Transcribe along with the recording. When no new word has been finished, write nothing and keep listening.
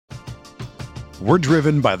We're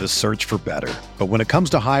driven by the search for better. But when it comes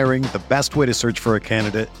to hiring, the best way to search for a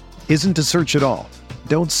candidate isn't to search at all.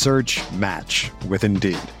 Don't search, match with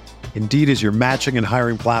Indeed. Indeed is your matching and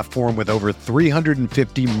hiring platform with over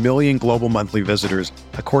 350 million global monthly visitors,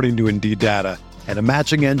 according to Indeed data, and a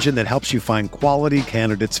matching engine that helps you find quality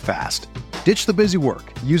candidates fast. Ditch the busy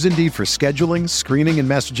work. Use Indeed for scheduling, screening, and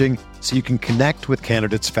messaging so you can connect with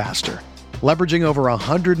candidates faster. Leveraging over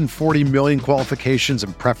 140 million qualifications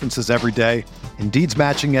and preferences every day, Indeed's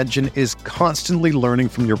matching engine is constantly learning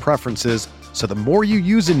from your preferences, so the more you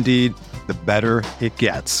use Indeed, the better it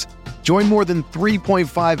gets. Join more than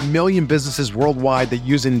 3.5 million businesses worldwide that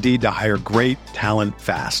use Indeed to hire great talent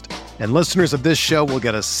fast. And listeners of this show will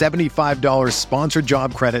get a $75 sponsored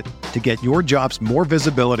job credit to get your jobs more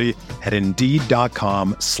visibility at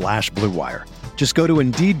Indeed.com/Blue Wire. Just go to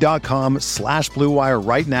Indeed.com/Blue Wire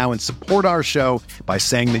right now and support our show by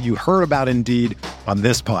saying that you heard about Indeed on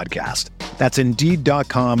this podcast. That's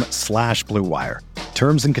Indeed.com/Blue Wire.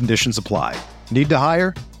 Terms and conditions apply. Need to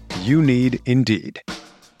hire? You need Indeed.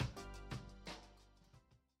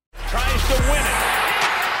 Tries to win it.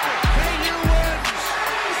 KU wins.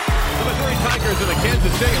 The Missouri Tigers and the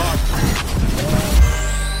Kansas Jayhawks.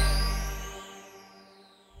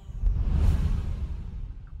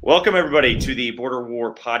 Welcome, everybody, to the Border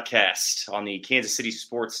War podcast on the Kansas City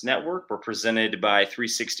Sports Network. We're presented by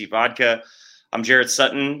 360 Vodka. I'm Jared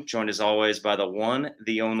Sutton, joined as always by the one,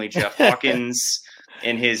 the only Jeff Hawkins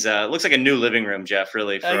in his looks like a new living room, Jeff,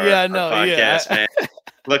 really, for our podcast, man.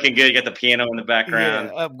 Looking good. You got the piano in the background.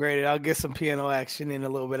 Yeah, upgraded. I'll get some piano action in a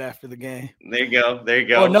little bit after the game. There you go. There you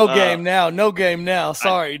go. Oh, no game now. No game now.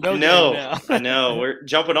 Sorry. No game now. I know. We're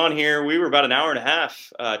jumping on here. We were about an hour and a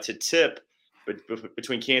half to tip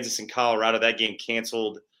between Kansas and Colorado. That game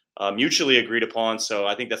canceled, mutually agreed upon. So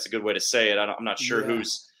I think that's a good way to say it. I'm not sure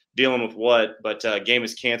who's dealing with what, but game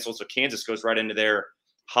is canceled. So Kansas goes right into their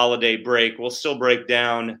holiday break. We'll still break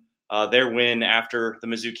down their win after the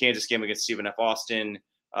Mizzou-Kansas game against Stephen F. Austin.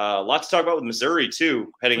 A lot to talk about with Missouri,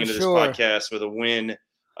 too, heading into this podcast with a win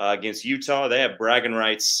against Utah. They have bragging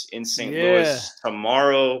rights in St. Louis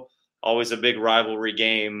tomorrow. Always a big rivalry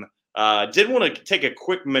game. Did want to take a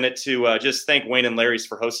quick minute to just thank Wayne and Larry's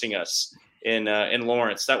for hosting us in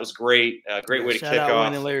Lawrence. That was great. Great way to kick off.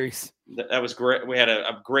 Wayne and Larry's. That was great. We had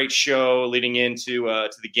a great show leading into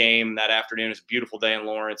to the game that afternoon. It was a beautiful day in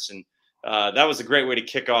Lawrence, and that was a great way to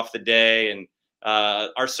kick off the day. And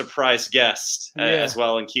our surprise guest as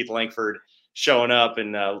well, and Keith Langford showing up,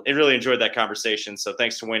 and really enjoyed that conversation. So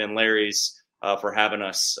thanks to Wayne and Larry's for having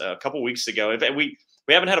us a couple weeks ago.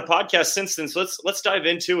 We haven't had a podcast since then, so let's dive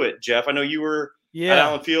into it, Jeff. I know you were at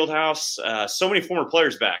Allen Fieldhouse. So many former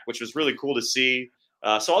players back, which was really cool to see.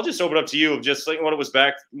 So I'll just open up to you of just like what it was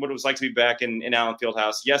like to be back in Allen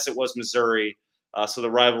Fieldhouse. Yes, it was Missouri. So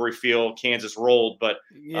the rivalry feel, Kansas rolled, but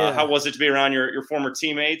how was it to be around your former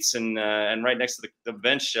teammates and right next to the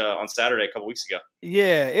bench on Saturday a couple weeks ago?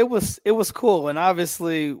 Yeah, it was cool, and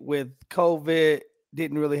obviously with COVID,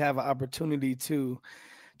 didn't really have an opportunity to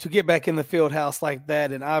get back in the field house like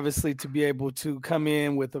that, and obviously to be able to come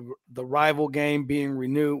in with the rival game being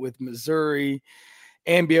renewed with Missouri,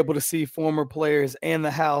 and be able to see former players and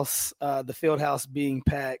the field house being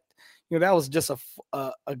packed. That was just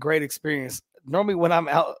a great experience. Normally when I'm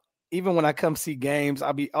out, even when I come see games,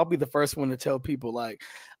 I'll be the first one to tell people, like,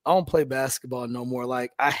 I don't play basketball no more. Like,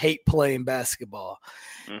 I hate playing basketball.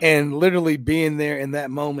 Mm-hmm. And literally being there in that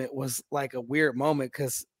moment was like a weird moment,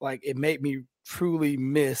 because like it made me truly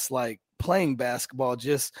miss like playing basketball,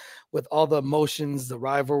 just with all the emotions, the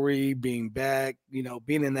rivalry, being back,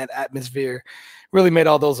 being in that atmosphere really made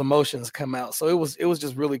all those emotions come out. So it was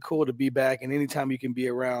just really cool to be back. And anytime you can be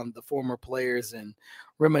around the former players and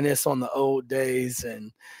reminisce on the old days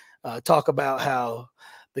and talk about how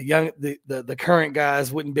the current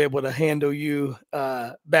guys wouldn't be able to handle you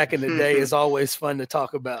back in the day is always fun to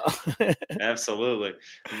talk about. Absolutely.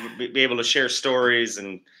 Be able to share stories,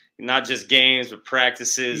 and not just games, but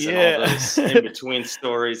practices and all those in-between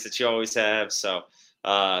stories that you always have. So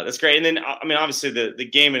that's great. And then, I mean, obviously the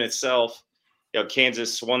game in itself,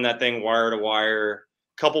 Kansas won that thing wire to wire.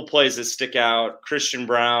 Couple plays that stick out. Christian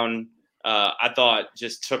Brown, I thought,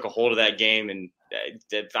 just took a hold of that game, and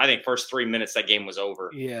I think first 3 minutes that game was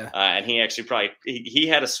over. Yeah. And he actually he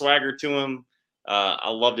had a swagger to him.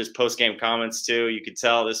 I loved his post-game comments too. You could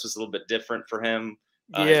tell this was a little bit different for him.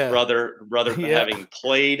 His brother having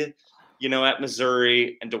played, at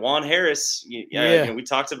Missouri, and DeJuan Harris. We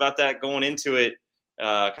talked about that going into it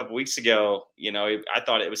a couple weeks ago. I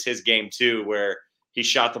thought it was his game too, where he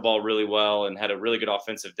shot the ball really well and had a really good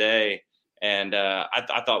offensive day. And I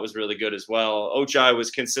thought it was really good as well. Ochai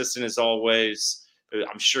was consistent as always.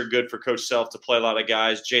 I'm sure good for Coach Self to play a lot of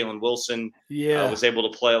guys. Jalen Wilson was able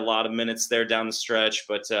to play a lot of minutes there down the stretch.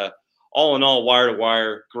 But all in all, wire to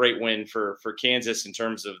wire, great win for Kansas in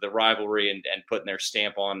terms of the rivalry and putting their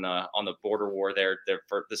stamp on the border war there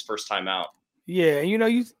for this first time out. Yeah,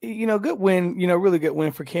 good win, really good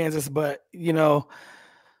win for Kansas. But,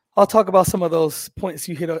 I'll talk about some of those points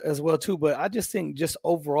you hit as well, too. But I just think just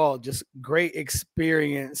overall, just great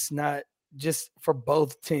experience, not just for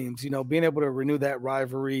both teams, being able to renew that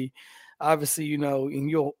rivalry. Obviously,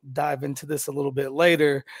 and you'll dive into this a little bit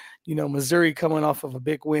later, Missouri coming off of a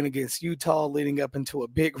big win against Utah, leading up into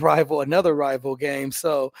another rival game.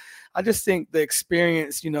 So I just think the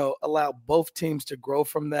experience, allowed both teams to grow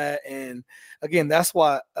from that. And again, that's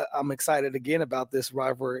why I'm excited again about this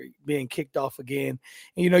rivalry being kicked off again.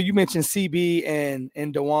 And, you mentioned CB and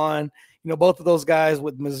DeJuan, both of those guys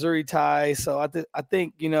with Missouri ties. So I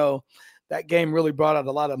think, that game really brought out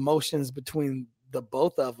a lot of emotions between the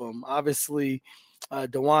both of them. Obviously,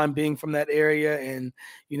 DeJuan being from that area, and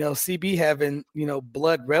CB having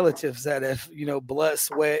blood relatives that have blood,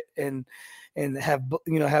 sweat, and have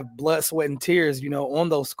blood, sweat, and tears on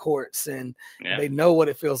those courts, and they know what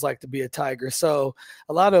it feels like to be a Tiger. So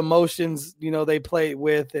a lot of emotions they played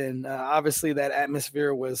with, and obviously that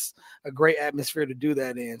atmosphere was a great atmosphere to do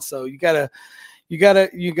that in. So you gotta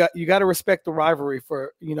respect the rivalry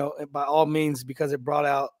for by all means, because it brought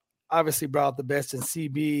out the best in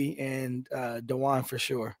CB and DeJuan for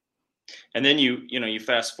sure. And then you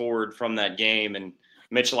fast forward from that game, and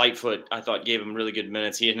Mitch Lightfoot, I thought, gave him really good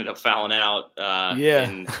minutes. He ended up fouling out.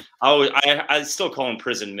 And I still call him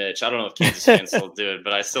Prison Mitch. I don't know if Kansas fans still do it,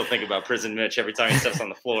 but I still think about Prison Mitch every time he steps on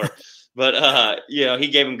the floor. But he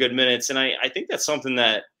gave him good minutes, and I think that's something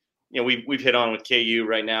that we've hit on with KU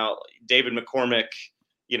right now. David McCormick.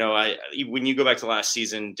 When you go back to last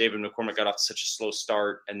season, David McCormick got off to such a slow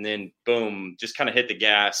start, and then boom, just kind of hit the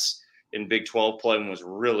gas in Big 12 play and was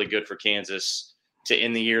really good for Kansas to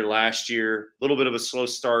end the year last year. A little bit of a slow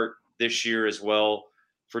start this year as well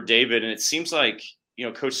for David. And it seems like,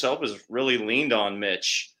 Coach Self has really leaned on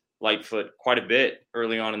Mitch Lightfoot quite a bit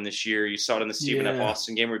early on in this year. You saw it in the Stephen F.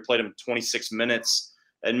 Austin game where he played him 26 minutes.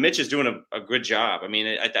 And Mitch is doing a good job. I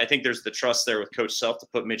mean, I think there's the trust there with Coach Self to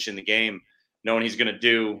put Mitch in the game, knowing he's going to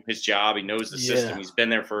do his job. He knows the system. He's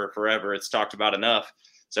been there for forever. It's talked about enough.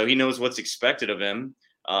 So he knows what's expected of him.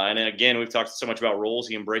 And then again, we've talked so much about roles.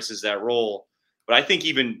 He embraces that role. But I think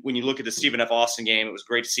even when you look at the Stephen F. Austin game, it was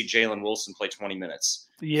great to see Jalen Wilson play 20 minutes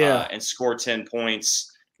and score 10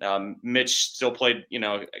 points. Mitch still played,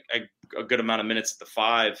 a good amount of minutes at the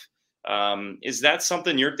 5. Is that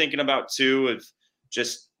something you're thinking about too, of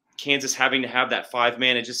just Kansas having to have that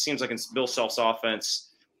 5-man? It just seems like in Bill Self's offense,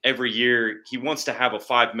 every year he wants to have a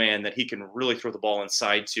 5-man that he can really throw the ball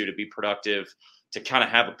inside to be productive, to kind of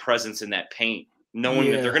have a presence in that paint,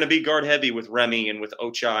 knowing that they're going to be guard heavy with Remy and with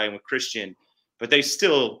Ochai and with Christian, but they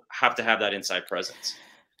still have to have that inside presence.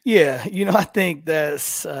 Yeah, I think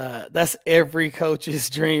that's every coach's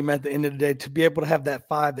dream at the end of the day, to be able to have that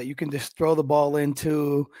 5 that you can just throw the ball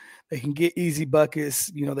into. They can get easy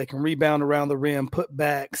buckets. They can rebound around the rim, put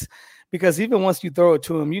backs, because even once you throw it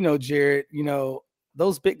to them, Jared,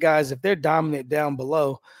 those big guys, if they're dominant down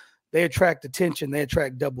below, they attract attention. They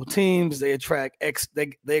attract double teams. They attract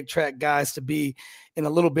they attract guys to be in a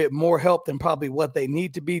little bit more help than probably what they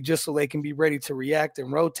need to be, just so they can be ready to react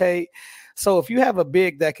and rotate. So if you have a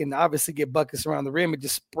big that can obviously get buckets around the rim, it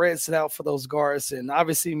just spreads it out for those guards. And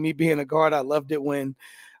obviously, me being a guard, I loved it when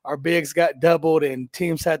our bigs got doubled and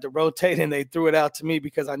teams had to rotate and they threw it out to me,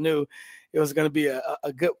 because I knew it was going to be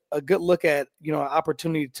a good look at, an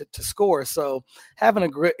opportunity to score. So having a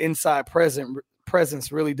great inside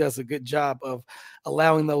presence really does a good job of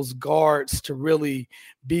allowing those guards to really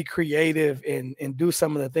be creative and do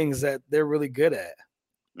some of the things that they're really good at.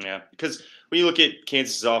 Yeah, because when you look at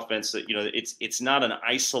Kansas's offense, it's not an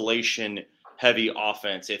isolation heavy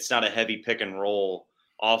offense. It's not a heavy pick and roll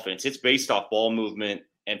offense. It's based off ball movement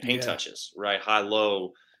and paint touches, right? High,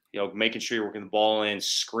 low, making sure you're working the ball in,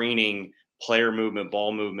 screening, player movement,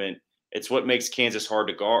 ball movement. It's what makes Kansas hard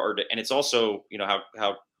to guard. And it's also,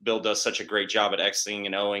 how Bill does such a great job at Xing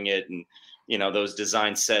and O'ing it, and, those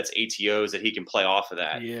design sets, ATOs that he can play off of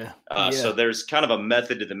that. So there's kind of a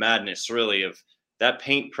method to the madness, really, of that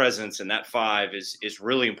paint presence, and that 5 is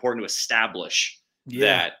really important to establish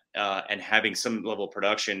that and having some level of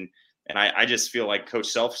production. And I just feel like Coach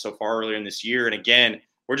Self so far earlier in this year, and again,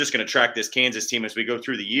 we're just going to track this Kansas team as we go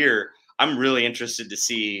through the year. I'm really interested to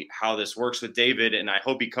see how this works with David, and I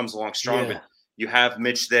hope he comes along strong. But you have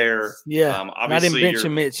Mitch there. Obviously, not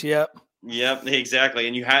benching Mitch. Yep, exactly.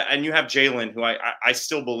 And you have Jalen, who I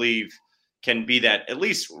still believe can be that at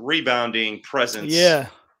least rebounding presence. Yeah.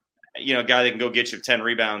 Guy that can go get you 10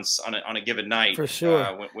 rebounds on a given night for sure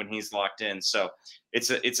when he's locked in. So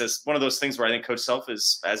it's one of those things where I think Coach Self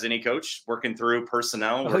is, as any coach, working through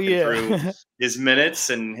personnel, working through his minutes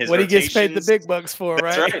and his what rotations. He gets paid the big bucks for,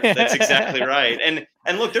 right? That's right. That's exactly right.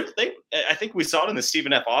 And look, I think we saw it in the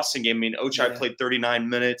Stephen F. Austin game. I mean, Ochai played 39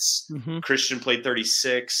 minutes. Mm-hmm. Christian played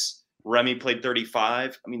 36. Remy played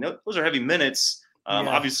 35. I mean, those are heavy minutes.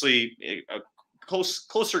 Obviously, a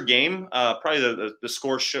closer game. Probably the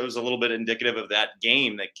score shows a little bit indicative of that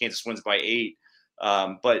game that Kansas wins by 8.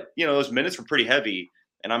 But those minutes were pretty heavy,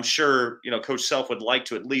 and I'm sure Coach Self would like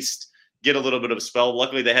to at least get a little bit of a spell.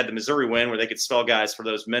 Luckily, they had the Missouri win where they could spell guys for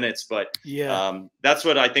those minutes. But that's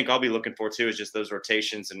what I think I'll be looking for too, is just those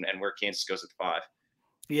rotations and where Kansas goes at 5.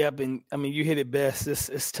 Yep, and I mean you hit it best.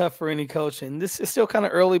 It's tough for any coach, and this is still kind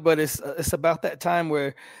of early, but it's about that time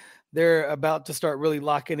where they're about to start really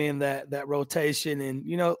locking in that rotation. And,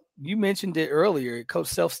 you mentioned it earlier, Coach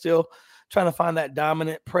Self still trying to find that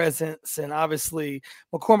dominant presence. And obviously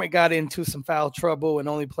McCormick got into some foul trouble and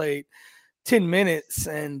only played 10 minutes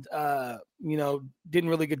and, didn't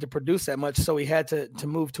really get to produce that much. So he had to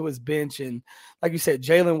move to his bench. And like you said,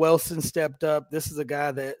 Jalen Wilson stepped up. This is a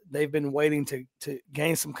guy that they've been waiting to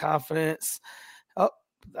gain some confidence. Oh,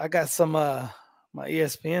 I got some, my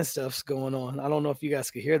ESPN stuff's going on. I don't know if you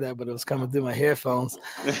guys could hear that, but it was coming through my headphones.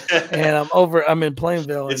 And I'm in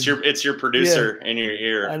Plainville. It's your producer in your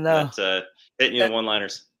ear. I know. That, hitting you the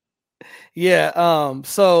one-liners. Yeah.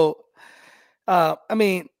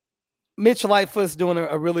 Mitch Lightfoot's doing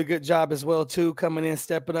a really good job as well too, coming in,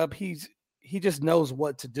 stepping up. He just knows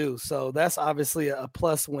what to do. So that's obviously a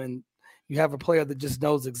plus when you have a player that just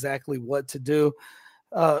knows exactly what to do.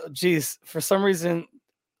 For some reason,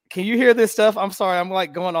 can you hear this stuff? I'm sorry, I'm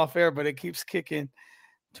like going off air, but it keeps kicking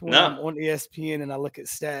to when I'm on ESPN and I look at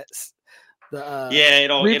stats.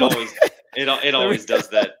 It always does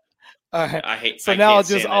that. All right. I hate. So now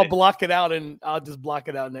I'll block it out and I'll just block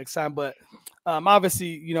it out next time. But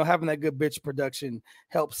obviously, having that good bitch production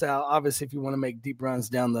helps out. Obviously, if you want to make deep runs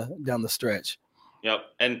down the stretch. Yep.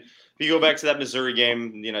 And if you go back to that Missouri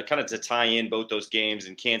game, kind of to tie in both those games,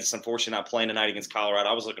 and Kansas, unfortunately, not playing tonight against Colorado.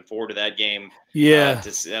 I was looking forward to that game. Yeah.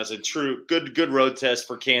 That was a true good road test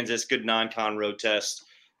for Kansas, good non-con road test.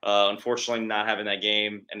 Unfortunately, not having that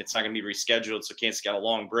game, and it's not going to be rescheduled, so Kansas got a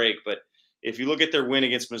long break. But if you look at their win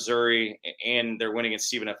against Missouri and their win against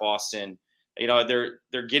Stephen F. Austin,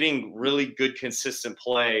 they're getting really good, consistent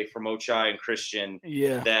play from Ochai and Christian.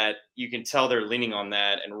 Yeah. That you can tell they're leaning on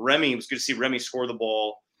that. And Remy, it was good to see Remy score the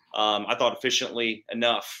ball. I thought efficiently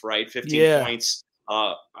enough, right? 15 points.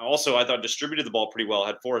 Also, I thought distributed the ball pretty well,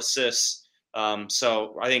 had 4 assists.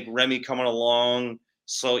 So I think Remy coming along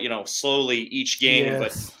slowly each game.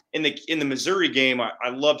 Yes. But in the Missouri game, I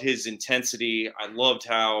loved his intensity. I loved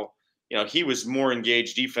how, he was more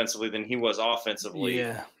engaged defensively than he was offensively.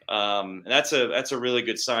 Yeah. That's a really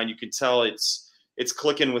good sign. You can tell it's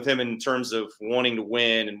clicking with him in terms of wanting to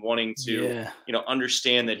win and wanting to,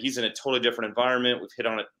 understand that he's in a totally different environment. We've hit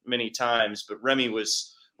on it many times, but Remy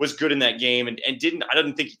was good in that game and I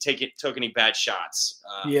didn't think he took any bad shots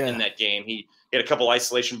in that game. He had a couple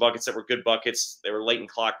isolation buckets that were good buckets. They were late in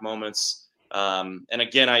clock moments. And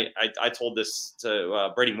again, I told this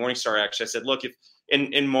to Brady Morningstar, actually. I said, look, if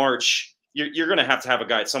in March, you're going to have a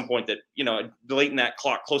guy at some point that, late in that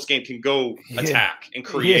close game can go attack and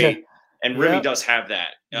create. Yeah. And Remy does have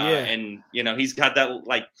that. And, he's got that,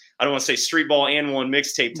 like, I don't want to say street ball and one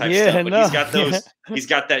mixtape type stuff, but he's got those, he's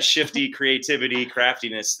got that shifty creativity,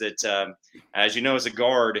 craftiness that, as you know, is a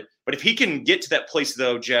guard. But if he can get to that place,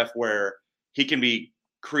 though, Jeff, where he can be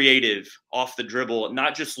creative off the dribble,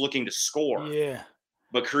 not just looking to score. Yeah.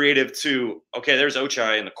 But creative too. Okay, there's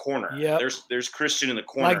Ochai in the corner. Yeah. There's Christian in the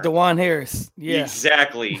corner. Like DeJuan Harris. Yeah.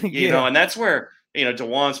 Exactly. And that's where,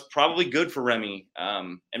 DeJuan's probably good for Remy.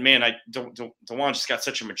 And man, DeJuan just got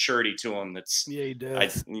such a maturity to him. He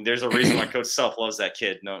does. There's a reason why Coach Self loves that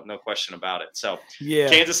kid. No question about it. So yeah.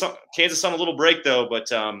 Kansas on a little break though,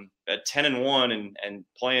 but at 10-1 and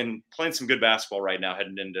playing some good basketball right now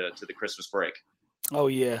heading into the Christmas break. Oh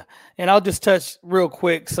yeah, and I'll just touch real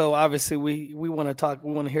quick. So obviously we want to talk.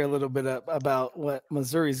 We want to hear a little bit about what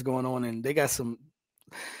Missouri's going on, and they got some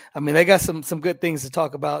good things to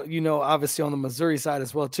talk about. Obviously on the Missouri side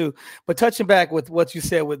as well too. But touching back with what you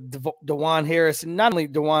said with DeJuan Harris, and not only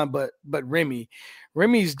DeJuan but Remy.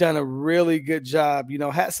 Remy's done a really good job.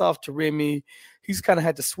 Hats off to Remy. He's kind of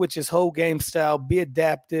had to switch his whole game style, be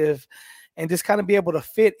adaptive. and just kind of be able to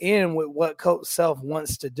fit in with what Coach Self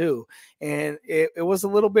wants to do. And it was a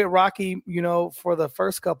little bit rocky, for the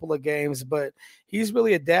first couple of games, but he's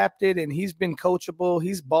really adapted and he's been coachable.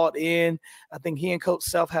 He's bought in. I think he and Coach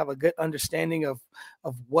Self have a good understanding of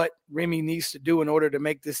what Remy needs to do in order to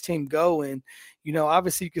make this team go. And,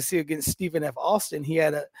 obviously you can see against Stephen F. Austin, he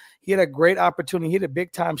had a great opportunity. He hit a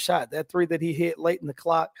big time shot. That three that he hit late in the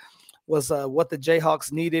clock was what the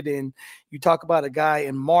Jayhawks needed. And you talk about a guy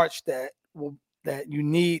in March that you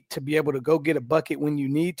need to be able to go get a bucket when you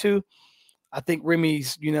need to. I think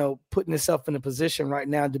Remy's, putting himself in a position right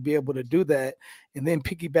now to be able to do that. And then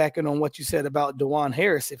piggybacking on what you said about DeJuan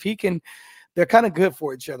Harris, if he can, they're kind of good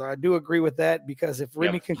for each other. I do agree with that, because if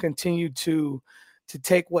Remy can continue to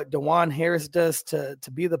take what DeJuan Harris does to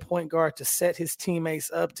be the point guard, to set his teammates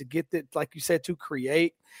up, to get that, like you said, to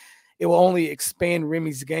create, it will only expand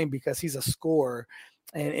Remy's game, because he's a scorer,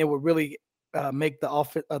 and it will really make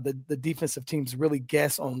the defensive teams really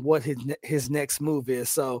guess on what his next move is.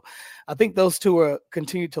 So I think those two are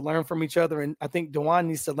continue to learn from each other, and I think DeJuan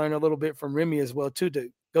needs to learn a little bit from Remy as well too, to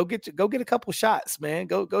go get a couple shots, man.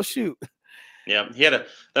 Go shoot. Yeah, he had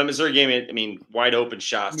that Missouri game. Wide open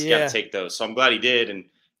shots. You got to take those. So I'm glad he did, and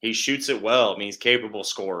he shoots it well. He's a capable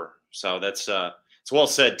scorer. So that's it's well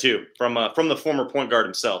said too from the former point guard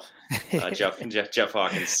himself, Jeff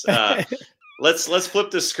Hawkins. Let's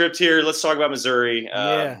flip the script here. Let's talk about Missouri.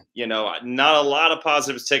 Not a lot of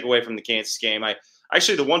positives to take away from the Kansas game.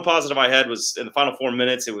 The one positive I had was in the final 4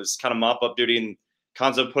 minutes. It was kind of mop up duty, and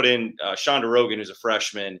Konzo put in Sean DeRogan, who's a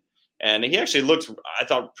freshman. And he actually looked, I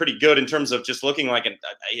thought, pretty good in terms of just looking like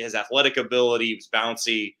his athletic ability. He was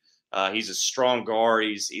bouncy. He's a strong guard.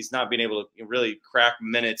 He's not being able to really crack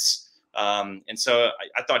minutes. And so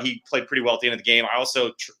I thought he played pretty well at the end of the game. I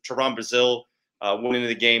also, Trevon Brazile went into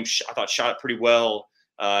the game. I thought shot it pretty well.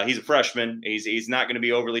 He's a freshman. He's not going to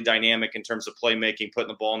be overly dynamic in terms of playmaking, putting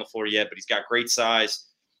the ball on the floor yet, but he's got great size.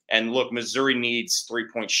 And look, Missouri needs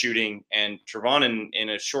 3-point shooting, and Trevon in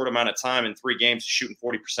a short amount of time in 3 games is shooting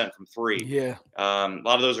 40% from 3. Yeah. A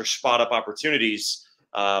lot of those are spot up opportunities.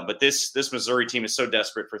 But this Missouri team is so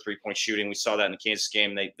desperate for 3-point shooting. We saw that in the Kansas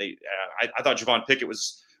game. I thought Javon Pickett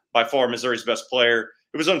was by far Missouri's best player.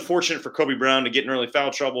 It was unfortunate for Kobe Brown to get in early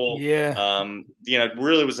foul trouble. Yeah.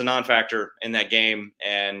 Really was a non-factor in that game.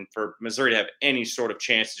 And for Missouri to have any sort of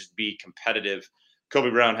chance to just be competitive, Kobe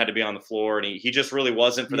Brown had to be on the floor, and he just really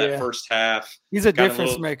wasn't for that first half. He's a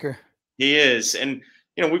difference maker. He is. And,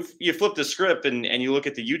 you flip the script and you look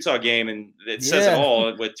at the Utah game, and it says it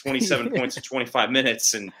all with 27 points in 25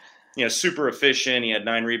 minutes and, super efficient. He had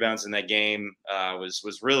 9 rebounds in that game,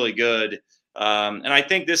 was really good. And I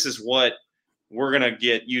think this is what we're going to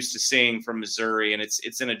get used to seeing from Missouri, and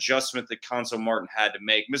it's an adjustment that Konzo Martin had to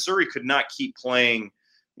make. Missouri could not keep playing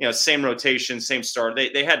same rotation, same start.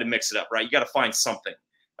 They had to mix it up, right? You got to find something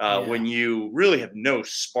when you really have no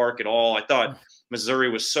spark at all. I thought Missouri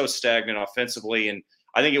was so stagnant offensively, and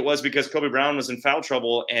I think it was because Kobe Brown was in foul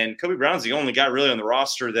trouble, and Kobe Brown's the only guy really on the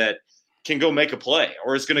roster that can go make a play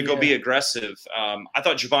or is going to go be aggressive. I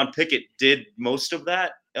thought Javon Pickett did most of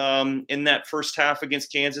that in that first half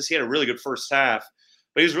against Kansas. He had a really good first half,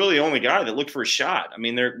 but he was really the only guy that looked for a shot.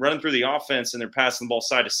 They're running through the offense, and they're passing the ball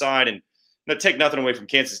side to side, and take nothing away from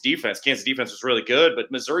Kansas defense. Kansas defense was really good,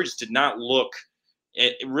 but Missouri just did not look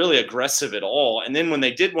really aggressive at all. And then when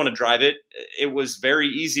they did want to drive it, it was very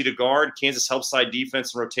easy to guard. Kansas help side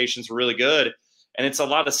defense and rotations were really good, and it's a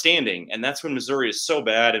lot of standing. And that's when Missouri is so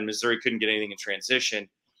bad, and Missouri couldn't get anything in transition.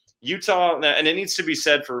 Utah, and it needs to be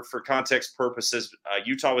said for context purposes,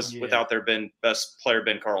 Utah was without their best player,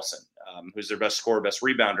 Ben Carlson, who's their best scorer, best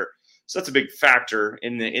rebounder. So that's a big factor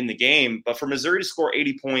in the game. But for Missouri to score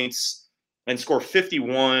 80 points and score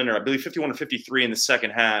 51 or 53 in the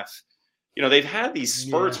second half, they've had these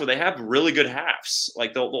spurts where they have really good halves.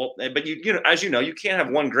 Like but as you can't have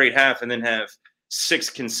one great half and then have 6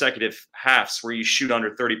 consecutive halves where you shoot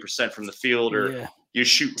under 30% from the field or you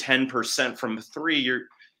shoot 10% from 3.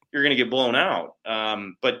 You're going to get blown out.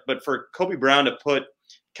 But for Kobe Brown to put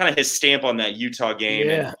kind of his stamp on that Utah game,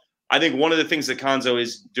 and I think one of the things that Konzo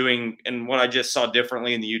is doing, and what I just saw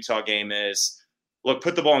differently in the Utah game is, look,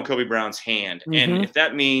 put the ball in Kobe Brown's hand. And if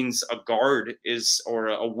that means a guard or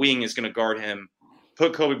a wing is going to guard him,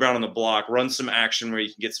 put Kobe Brown on the block, run some action where you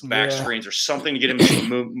can get some back screens or something to get him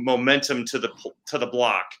some momentum to the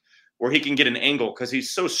block where he can get an angle, because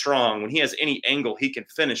he's so strong. When he has any angle, he can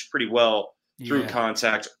finish pretty well through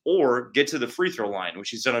contact or get to the free throw line,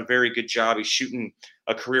 which he's done a very good job. He's shooting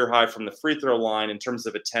a career high from the free throw line in terms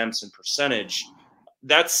of attempts and percentage.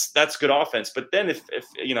 That's good offense. But then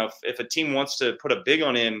if a team wants to put a big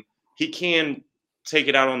on him, he can take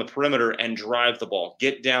it out on the perimeter and drive the ball,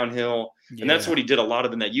 get downhill. And that's what he did a lot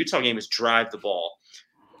of in that Utah game, is drive the ball.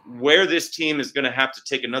 Where this team is going to have to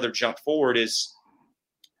take another jump forward is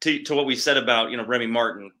to what we said about, Remy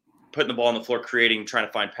Martin putting the ball on the floor, creating, trying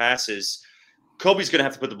to find passes. Kobe's going to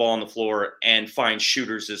have to put the ball on the floor and find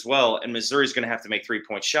shooters as well. And Missouri's going to have to make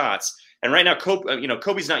 3-point shots. And right now,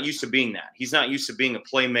 Kobe's not used to being that. He's not used to being a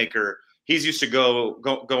playmaker. He's used to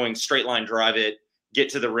going straight line, drive it, get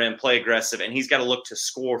to the rim, play aggressive, and he's got to look to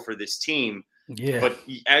score for this team. Yeah. But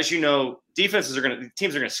as you know, teams are going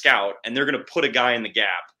to scout, and they're going to put a guy in the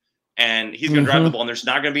gap, and he's going to drive the ball, and there's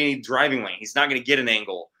not going to be any driving lane. He's not going to get an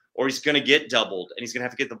angle, or he's going to get doubled, and he's going to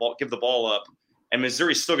have to give the ball up. And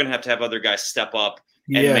Missouri's still going to have other guys step up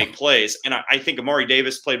and make plays. And I think Amari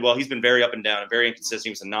Davis played well. He's been very up and down and very inconsistent. He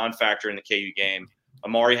was a non-factor in the KU game.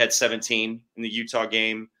 Amari had 17 in the Utah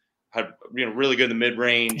game. Had really good in the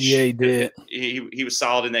mid-range. Yeah, he did. He was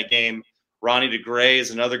solid in that game. Ronnie DeGray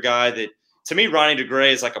is another guy that, to me, Ronnie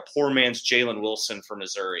DeGray is like a poor man's Jalen Wilson for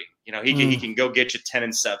Missouri. He can go get you 10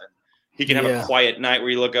 and 7. He can have a quiet night where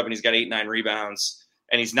you look up and he's got 8-9 rebounds,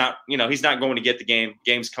 and he's not going to get the game.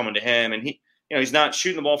 Game's coming to him, and he's not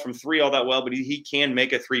shooting the ball from 3 all that well, but he can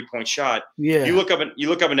make a 3-point shot. Yeah. You look up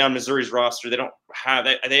and down Missouri's roster.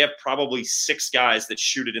 They have probably 6 guys that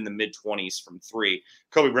shoot it in the mid-20s from 3.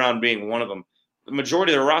 Kobe Brown being one of them. The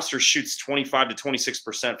majority of their roster shoots 25 to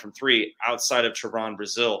 26% from 3 outside of Trevon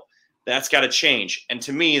Brazile. That's got to change. And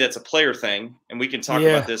to me, that's a player thing. And we can talk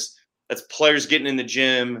about this. That's players getting in the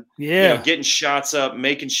gym, getting shots up,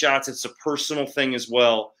 making shots. It's a personal thing as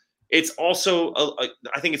well. It's also,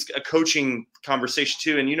 I think it's a coaching conversation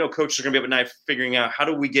too. And, coaches are going to be up at night figuring out, how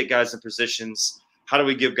do we get guys in positions? How do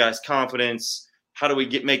we give guys confidence? How do we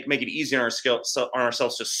make it easy on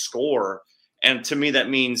ourselves to score? And to me, that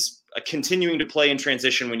means continuing to play in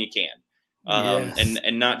transition when you can,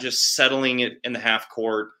 and not just settling it in the half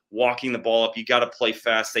court, walking the ball up. You got to play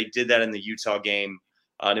fast. They did that in the Utah game,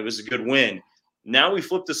 and it was a good win. Now we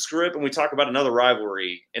flip the script and we talk about another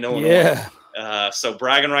rivalry in Illinois. Yeah. So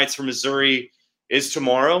bragging rights for Missouri is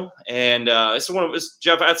tomorrow. And it's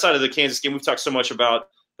Jeff, outside of the Kansas game, we've talked so much about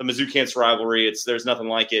the Mizzou-Kansas rivalry. There's nothing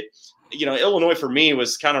like it. Illinois for me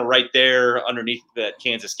was kind of right there underneath that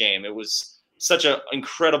Kansas game. It was such an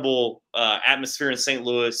incredible atmosphere in St.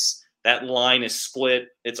 Louis. That line is split.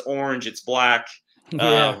 It's orange. It's black.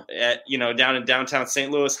 Down in downtown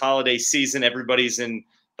St. Louis, holiday season, everybody's in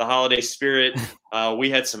the holiday spirit. We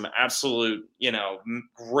had some absolute,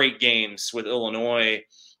 great games with Illinois.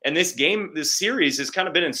 And this series has kind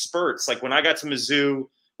of been in spurts. Like when I got to Mizzou,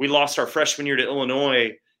 we lost our freshman year to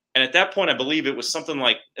Illinois. And at that point, I believe it was something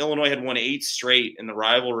like Illinois had won 8 straight in the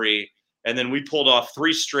rivalry. And then we pulled off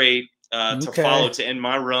 3 straight to follow to end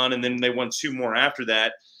my run. And then they won 2 more after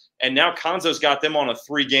that. And now Konzo's got them on a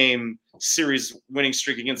 3-game series winning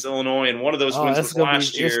streak against Illinois, and one of those wins was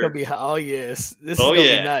last year. It's gonna be this is gonna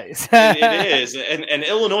be nice. it is, and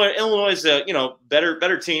Illinois is a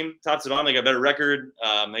better team. Top to bottom, they got a better record.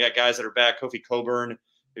 They got guys that are back. Kofi Coburn,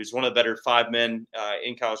 who's one of the better 5 men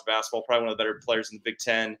in college basketball, probably one of the better players in the Big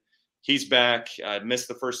Ten. He's back. Missed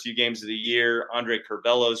the first few games of the year. Andre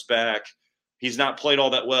Curbello's back. He's not played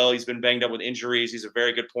all that well. He's been banged up with injuries. He's a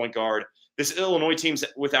very good point guard. This Illinois team's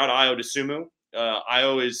without Ayo Dosunmu.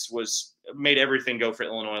 Ayo made everything go for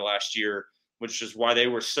Illinois last year, which is why they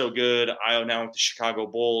were so good. Ayo now with the Chicago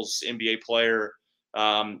Bulls, NBA player.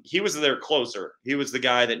 He was their closer. He was the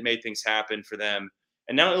guy that made things happen for them.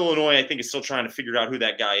 And now Illinois, I think, is still trying to figure out who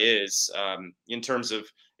that guy is in terms of,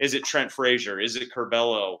 is it Trent Frazier? Is it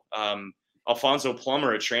Curbelo? Alfonso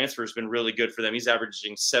Plummer, a transfer, has been really good for them. He's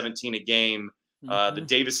averaging 17 a game. The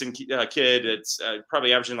Davison kid, it's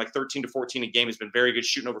probably averaging like 13 to 14 a game. Has been very good,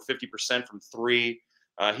 shooting over 50% from 3.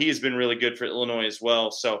 He has been really good for Illinois as well.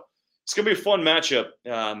 So it's going to be a fun matchup.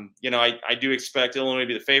 I do expect Illinois to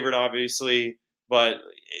be the favorite, obviously, but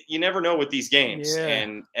you never know with these games. Yeah.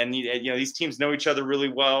 And these teams know each other really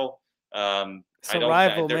well. It's a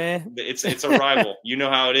rival, man. It's a rival. You know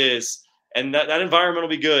how it is. And that environment will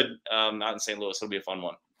be good out in St. Louis. It'll be a fun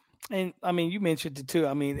one. And, I mean, you mentioned it too.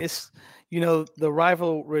 I mean, it's, the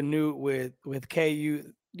rival renewed with KU.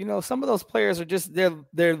 Some of those players are just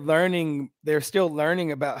they're learning. They're still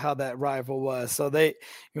learning about how that rival was. So they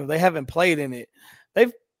haven't played in it.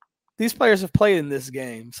 These players have played in this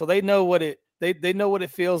game, so they know what they know what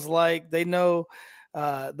it feels like. They know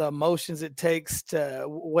the emotions it takes to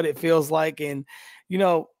what it feels like, and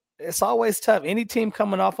it's always tough. Any team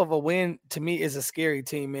coming off of a win to me is a scary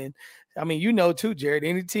team, and I mean, too, Jared,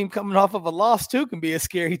 any team coming off of a loss too can be a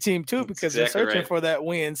scary team too, because they're searching for that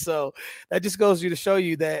win. So that just goes to show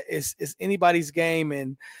you that it's anybody's game.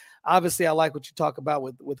 And obviously I like what you talk about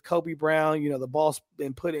with Kobe Brown. The ball's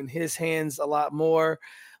been put in his hands a lot more.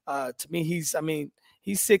 To me, he's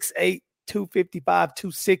 6'8", 255,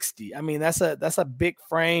 260. I mean, that's a big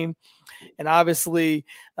frame, and obviously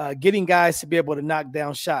getting guys to be able to knock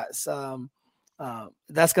down shots.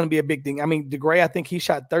 That's going to be a big thing. I mean, DeGray, I think he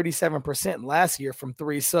shot 37% last year from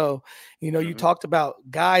three. So, you talked about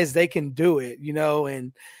guys, they can do it,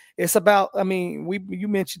 and it's about, I mean, you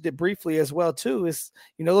mentioned it briefly as well too. It's,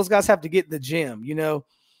 those guys have to get in the gym,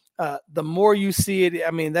 the more you see it,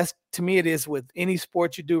 I mean, that's, to me, it is with any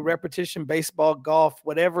sport you do, repetition, baseball, golf,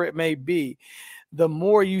 whatever it may be. The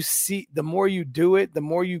more you see, the more you do it, the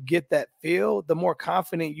more you get that feel, the more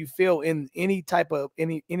confident you feel in any type of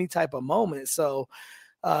moment. So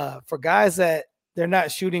for guys that they're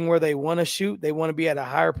not shooting where they want to shoot, they want to be at a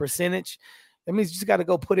higher percentage. That means you just got to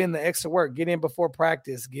go put in the extra work, get in before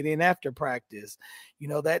practice, get in after practice.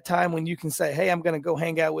 That time when you can say, hey, I'm going to go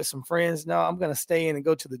hang out with some friends. No, I'm going to stay in and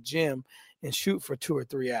go to the gym and shoot for 2 or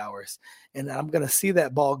 3 hours. And I'm going to see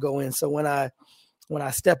that ball go in. So when I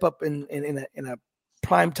step up in a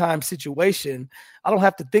prime time situation, I don't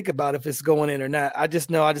have to think about if it's going in or not. I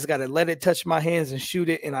just know I just got to let it touch my hands and shoot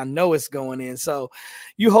it. And I know it's going in. So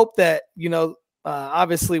you hope that,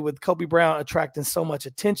 obviously with Kobe Brown attracting so much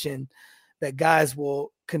attention, that guys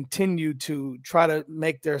will continue to try to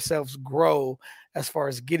make themselves grow as far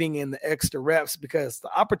as getting in the extra reps, because the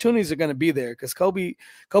opportunities are going to be there, because Kobe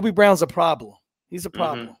Brown's a problem. He's a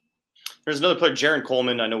problem. Mm-hmm. There's another player, Jaron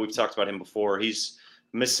Coleman. I know we've talked about him before. He's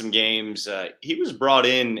missed some games. He was brought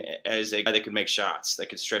in as a guy that could make shots, that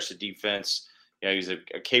could stretch the defense. He's a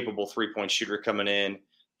capable three-point shooter coming in.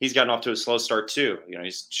 He's gotten off to a slow start too.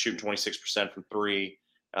 He's shooting 26% from three.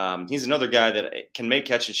 He's another guy that can make,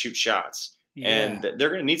 catch, and shoot shots. Yeah. And they're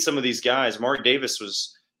going to need some of these guys. Mark Davis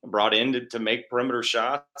was brought in to make perimeter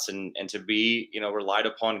shots and to be, relied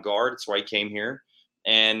upon guard. That's why he came here.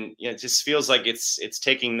 And it just feels like it's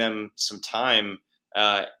taking them some time.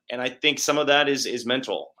 And I think some of that is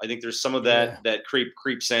mental. I think there's some of that that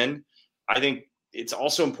creeps in. I think it's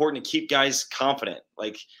also important to keep guys confident.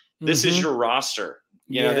 Like, this is your roster.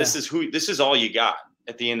 This is all you got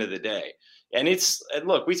at the end of the day. And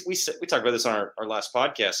look, we talked about this on our last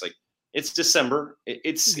podcast. Like, it's December.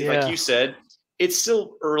 It's like you said, it's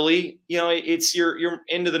still early. It's you're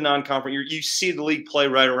into the non-conference. You see the league play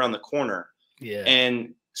right around the corner. Yeah.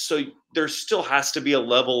 And so there still has to be a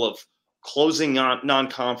level of closing on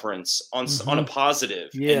non-conference on a positive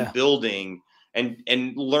and building and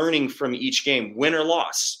learning from each game, win or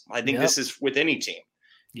loss. I think this is with any team.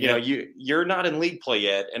 You're not in league play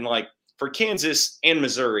yet. And like for Kansas and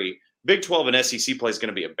Missouri, Big 12 and SEC play is going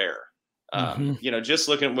to be a bear. Just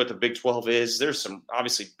looking at what the Big 12 is, there's some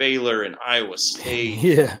obviously Baylor and Iowa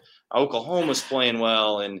State. Oklahoma's playing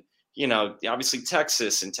well. And, obviously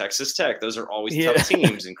Texas and Texas Tech, those are always tough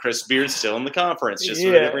teams. And Chris Beard's still in the conference, just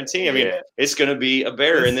with a different team. I mean, it's going to be a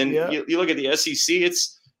bear. And then you look at the SEC,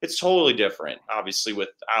 it's totally different, obviously, with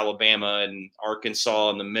Alabama and Arkansas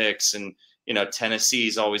in the mix. And,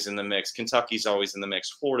 Tennessee's always in the mix. Kentucky's always in the mix.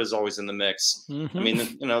 Florida's always in the mix. I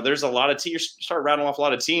mean, there's a lot of teams. You start rattling off a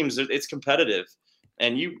lot of teams. It's competitive.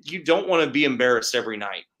 And you don't want to be embarrassed every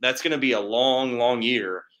night. That's going to be a long, long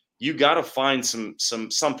year. You got to find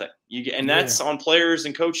something. And that's on players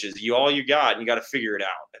and coaches. You got, and you got to figure it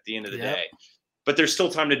out at the end of the day. But there's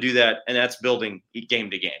still time to do that, and that's building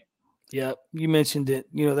game to game. Yep, you mentioned it.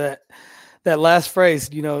 That last phrase,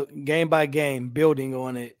 game by game, building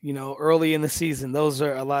on it, early in the season. Those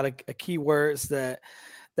are a lot of key words that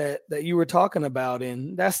you were talking about.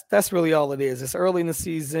 And that's really all it is. It's early in the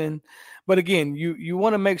season. But again, you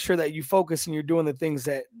want to make sure that you focus and you're doing the things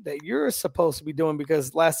that you're supposed to be doing,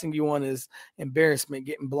 because last thing you want is embarrassment,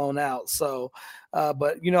 getting blown out. So,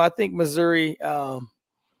 but I think Missouri,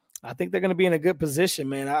 I think they're going to be in a good position,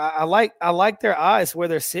 man. I like their eyes where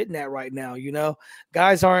they're sitting at right now.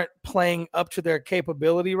 Guys aren't playing up to their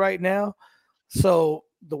capability right now. So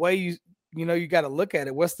the way you got to look at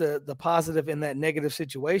it, what's the positive in that negative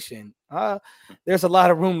situation? There's a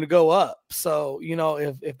lot of room to go up. So,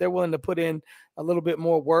 if they're willing to put in a little bit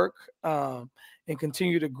more work and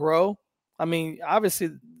continue to grow, I mean,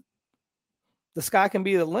 obviously the sky can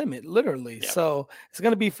be the limit, literally. Yeah. So it's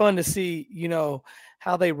going to be fun to see,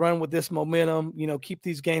 how they run with this momentum, keep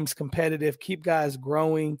these games competitive, keep guys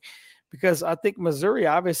growing, because I think Missouri,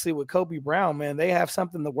 obviously with Kobe Brown, man, they have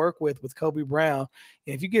something to work with Kobe Brown.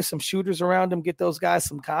 And if you get some shooters around them, get those guys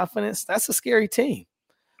some confidence, that's a scary team.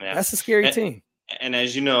 Yeah. That's a scary team. And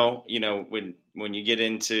as you know, when you get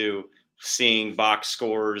into seeing box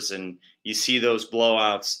scores and you see those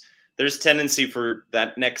blowouts, there's tendency for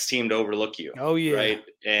that next team to overlook you. Oh yeah. Right.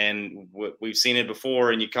 And we've seen it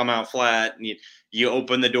before, and you come out flat and you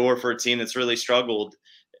open the door for a team that's really struggled.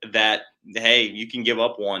 that, hey, you can give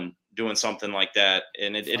up one doing something like that.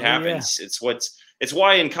 And it happens. Yeah. It's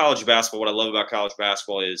why in college basketball, what I love about college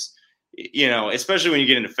basketball is, especially when you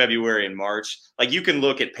get into February and March, like you can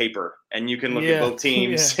look at paper and you can look at both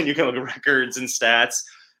teams and you can look at records and stats.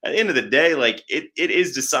 At the end of the day, like it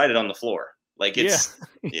is decided on the floor. Like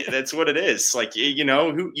that's what it is. Like, you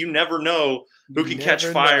never know who can catch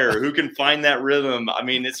fire, who can find that rhythm. I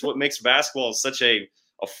mean, it's what makes basketball such a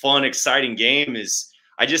fun, exciting game. Is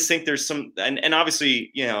I just think there's some, and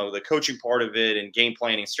obviously, the coaching part of it and game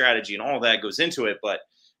planning strategy and all that goes into it, but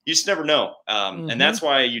you just never know. And that's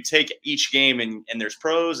why you take each game and there's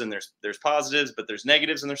pros and there's positives, but there's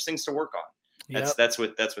negatives and there's things to work on. That's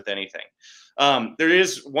with anything. There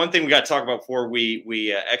is one thing we got to talk about before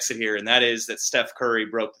we exit here, and that is that Steph Curry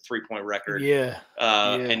broke the 3-point record.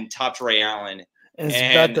 And topped Ray Allen.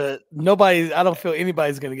 I don't feel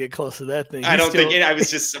anybody's going to get close to that thing.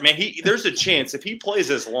 There's a chance if he plays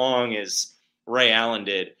as long as Ray Allen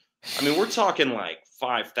did. I mean, we're talking like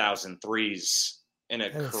 5,000 threes in a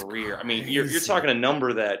career. I mean, you're talking a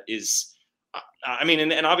number that is,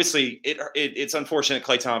 and obviously it's unfortunate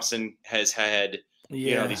Klay Thompson has had,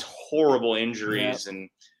 these horrible injuries. And,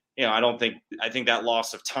 I think that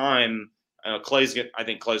loss of time, I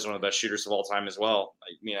think Klay's one of the best shooters of all time as well.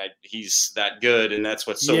 He's that good. And that's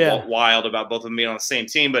what's so wild about both of them being on the same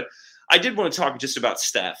team. But I did want to talk just about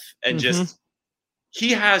Steph and just,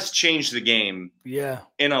 he has changed the game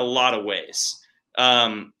in a lot of ways.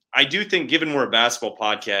 I do think, given we're a basketball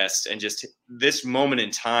podcast and just this moment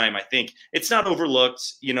in time, I think it's not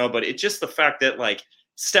overlooked, but it's just the fact that like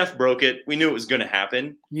Steph broke it. We knew it was going to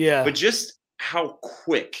happen. Yeah. But just how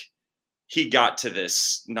quick he got to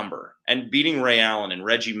this number and beating Ray Allen and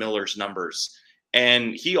Reggie Miller's numbers.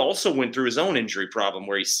 And he also went through his own injury problem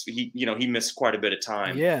where he missed quite a bit of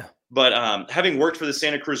time. Yeah. But having worked for the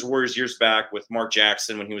Santa Cruz Warriors years back with Mark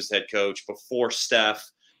Jackson when he was head coach before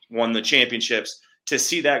Steph won the championships, to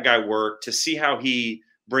see that guy work, to see how he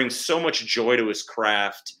brings so much joy to his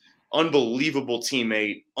craft, unbelievable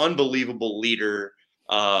teammate, unbelievable leader,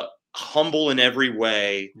 humble in every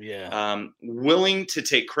way, willing to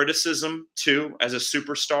take criticism too as a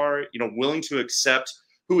superstar, willing to accept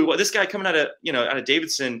who he was. This guy coming out of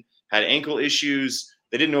Davidson had ankle issues.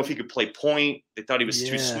 They didn't know if he could play point. They thought he was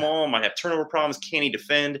too small, might have turnover problems. Can he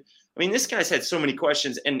defend? I mean, this guy's had so many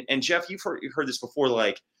questions. And Jeff, you've heard this before,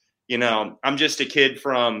 like, I'm just a kid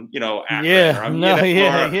from, Akron.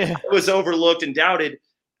 Was overlooked and doubted.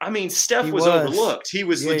 I mean, Steph was overlooked. He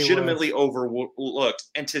was legitimately overlooked.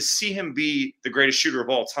 And to see him be the greatest shooter of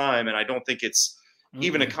all time, and I don't think it's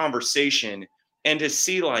even a conversation, and to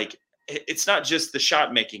see, like, it's not just the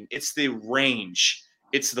shot making, it's the range,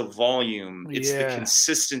 it's the volume, it's the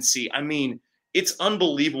consistency. I mean, it's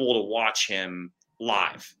unbelievable to watch him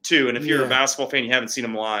live, too. And if you're a basketball fan, you haven't seen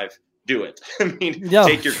him live, do it. I mean,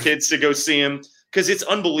 take your kids to go see him, because it's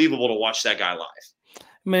unbelievable to watch that guy live.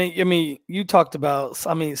 I mean, you talked about,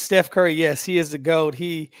 Steph Curry. Yes, he is the GOAT.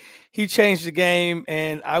 He changed the game,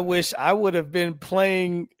 and I wish I would have been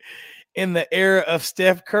playing in the era of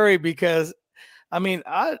Steph Curry, because,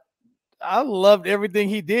 I loved everything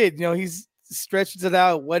he did. He's stretches it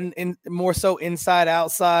out, wasn't more so inside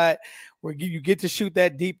outside, where you get to shoot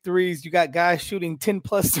that deep threes. You got guys shooting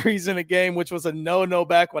 10+ threes in a game, which was a no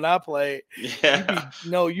back when I played.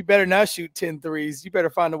 You better not shoot 10 threes. You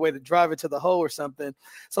better find a way to drive it to the hole or something.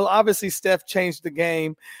 So obviously Steph changed the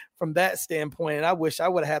game from that standpoint, and I wish I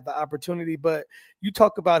would have had the opportunity. But you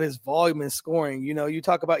talk about his volume and scoring. You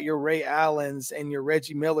talk about your Ray Allens and your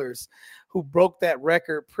Reggie Millers, who broke that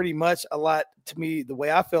record pretty much a lot. To me, the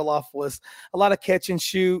way I fell off was a lot of catch and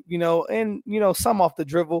shoot, and some off the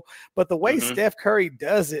dribble. But the way Steph Curry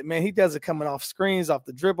does it, man, he does it coming off screens, off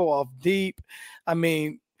the dribble, off deep.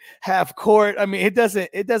 Half court. It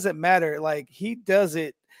doesn't matter. Like, he does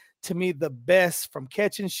it, to me, the best from a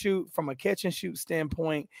catch and shoot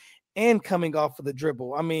standpoint, and coming off of the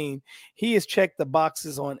dribble. He has checked the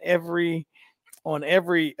boxes on every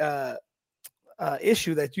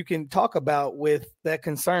issue that you can talk about with that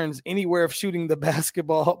concerns anywhere of shooting the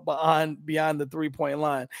basketball beyond the 3-point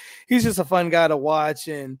line. He's just a fun guy to watch.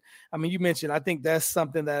 And you mentioned, I think that's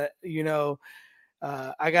something that,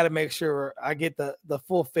 I got to make sure I get the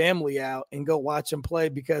full family out and go watch him play,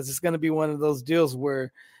 because it's going to be one of those deals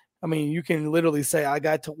where, you can literally say, I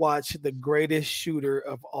got to watch the greatest shooter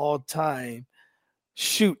of all time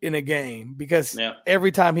shoot in a game, because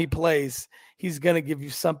every time he plays, he's going to give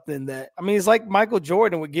you something that, it's like Michael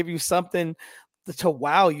Jordan would give you something to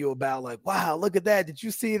wow you about, like, wow, look at that. Did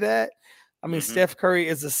you see that? Steph Curry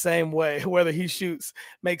is the same way, whether he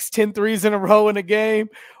makes 10 threes in a row in a game,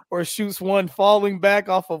 or shoots one falling back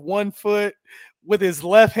off of 1 foot, with his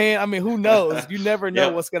left hand. I mean, who knows? You never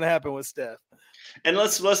know what's going to happen with Steph. And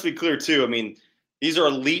let's be clear too. I mean, these are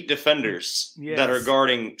elite defenders that are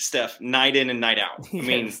guarding Steph night in and night out. I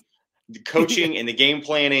mean, the coaching and the game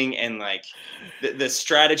planning and like the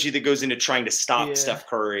strategy that goes into trying to stop Steph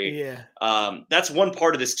Curry. That's one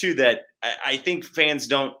part of this too that I think fans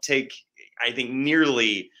don't take, I think,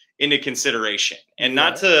 nearly into consideration. And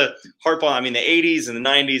not to harp on, I mean, the 80s and the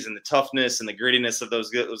 90s and the toughness and the grittiness of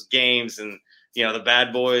those games and, you know, the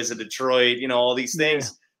bad boys of Detroit, you know, all these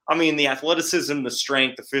things. I mean, the athleticism, the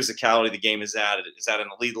strength, the physicality the game is at an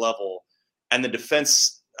elite level. And the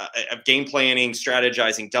defense of game planning,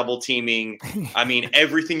 strategizing, double teaming. I mean,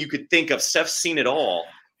 everything you could think of. Steph's seen it all.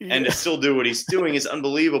 And to still do what he's doing is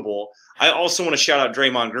unbelievable. I also want to shout out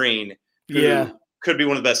Draymond Green, who could be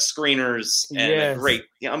one of the best screeners and a great,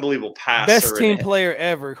 unbelievable passer. Best team player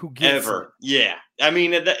ever who gets it. Yeah. I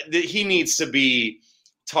mean, he needs to be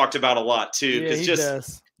talked about a lot too, because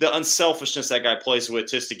just the unselfishness that guy plays with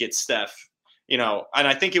just to get Steph, you know. And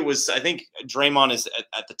I think Draymond is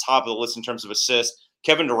at the top of the list in terms of assists.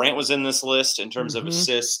 Kevin Durant was in this list in terms of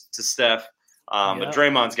assists to Steph. But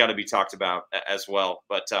Draymond's got to be talked about as well.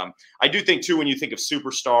 But I do think too, when you think of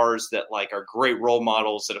superstars that like are great role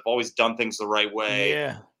models that have always done things the right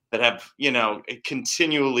way, that have, you know,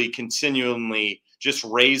 continually just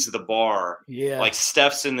raised the bar. Like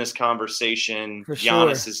Steph's in this conversation,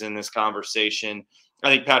 Giannis is in this conversation. I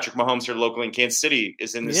think Patrick Mahomes here locally in Kansas City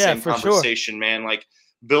is in the same conversation, man. Like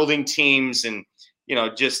building teams and, you know,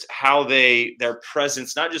 just how their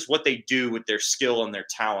presence, not just what they do with their skill and their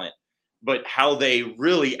talent, but how they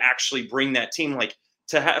really actually bring that team. Like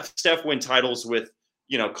to have Steph win titles with,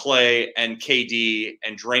 you know, Clay and KD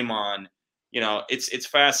and Draymond, you know, it's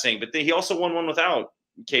fascinating. But he also won one without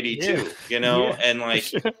KD too, you know, and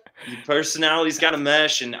like personality's got to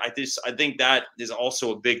mesh. And I think that is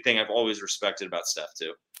also a big thing I've always respected about Steph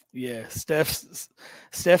too. Yeah, Steph's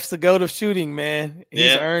the GOAT of shooting, man.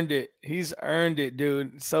 He's earned it. He's earned it,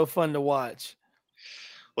 dude. It's so fun to watch.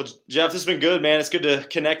 Well, Jeff, this has been good, man. It's good to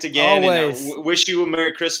connect again. Always. And wish you a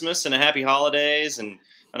Merry Christmas and a Happy Holidays. And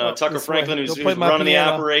I know Tucker Franklin, who's running the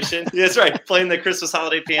operation. That's right, playing the Christmas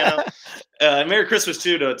holiday piano. Merry Christmas,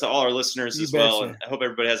 too, to all our listeners as well. And I hope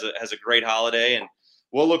everybody has a great holiday. And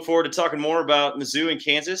we'll look forward to talking more about Mizzou and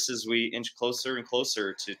Kansas as we inch closer and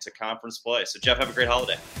closer to conference play. So, Jeff, have a great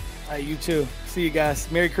holiday. All right, you too. See you guys.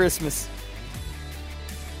 Merry Christmas.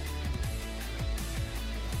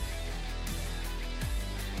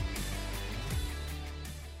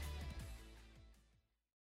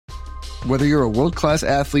 Whether you're a world-class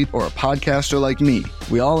athlete or a podcaster like me,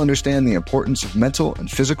 we all understand the importance of mental and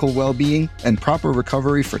physical well-being and proper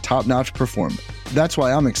recovery for top-notch performance. That's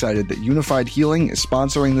why I'm excited that Unified Healing is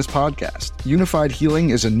sponsoring this podcast. Unified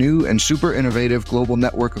Healing is a new and super innovative global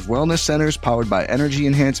network of wellness centers powered by Energy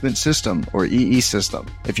Enhancement System, or EE System.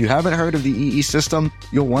 If you haven't heard of the EE System,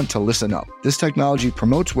 you'll want to listen up. This technology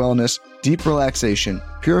promotes wellness, deep relaxation,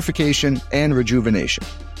 purification, and rejuvenation.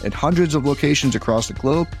 At hundreds of locations across the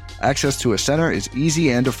globe, access to a center is easy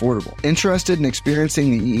and affordable. Interested in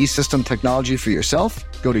experiencing the EE System technology for yourself?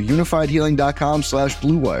 Go to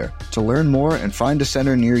unifiedhealing.com/bluewire to learn more and find a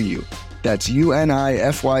center near you. That's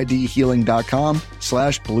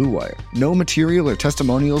unifydhealing.com/bluewire. No material or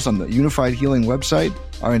testimonials on the Unified Healing website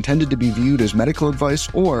are intended to be viewed as medical advice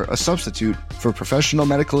or a substitute for professional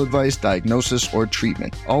medical advice, diagnosis, or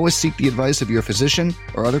treatment. Always seek the advice of your physician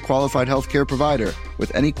or other qualified healthcare provider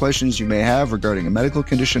with any questions you may have regarding a medical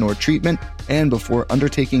condition or treatment and before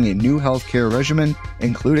undertaking a new healthcare regimen,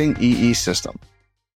 including EE System.